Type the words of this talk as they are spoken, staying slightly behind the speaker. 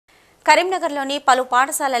కరీంనగర్లోని పలు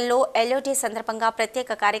పాఠశాలల్లో ఎల్ఓటీ సందర్భంగా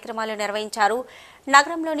ప్రత్యేక కార్యక్రమాలు నిర్వహించారు.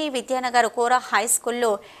 నగరంలోని విద్యానగర్ కోరా హై స్కూల్లో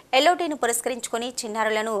ఎల్ఓటీని పురస్కరించుకుని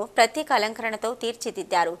చిన్నారులను ప్రత్యేక అలంకరణతో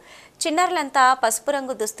తీర్చిదిద్దారు. చిన్నారులంతా పసుపు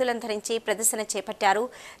రంగు దుస్తులను ధరించి ప్రదర్శన చేపట్టారు.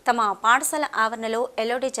 తమ పాఠశాల ఆవరణలో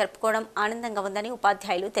ఎల్ఓటీ జరుపుకోవడం ఆనందంగా ఉందని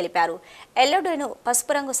ఉపాధ్యాయులు తెలిపారు. ఎల్ఓటీను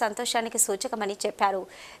పసుపు రంగు సంతోషానికి సూచకమని చెప్పారు.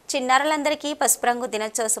 చిన్నారులందరికీ పసుపు రంగు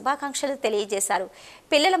దినోత్సవ శుభాకాంక్షలు తెలియజేశారు.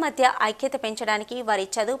 పిల్లల మధ్య ఐక్యత పెంచడానికి, వారి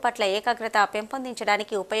చదువు పట్ల ఏకాగ్రత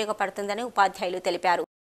పెంపొందించడానికి ఉపయోగపడుతుందని ఉపాధ్యాయులు తెలిపారు.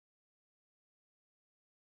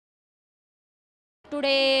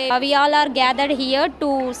 Today we all are gathered here to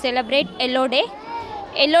celebrate Yellow Day.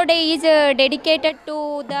 Yellow Day is dedicated to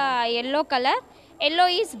the yellow color. Yellow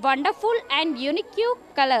is wonderful and unique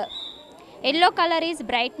color. Yellow color is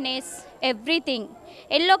brightness, everything.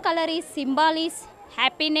 Yellow color is symbol is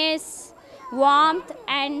happiness, warmth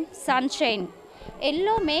and sunshine.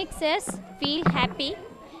 Yellow makes us feel happy.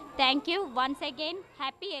 Thank you once again.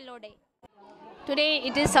 Happy Yellow Day. Today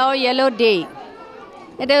it is our Yellow Day.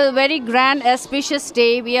 It is a very grand, auspicious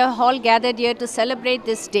day. We are all gathered here to celebrate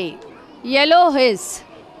this day. Yellow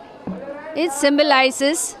it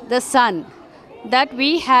symbolizes the sun that we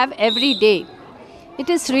have every day. It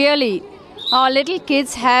is really, our little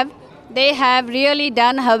kids they have really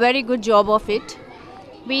done a very good job of it.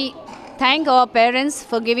 We thank our parents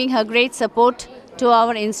for giving a great support to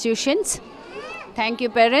our institutions. Thank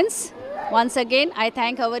you, parents. Once again, I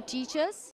thank our teachers.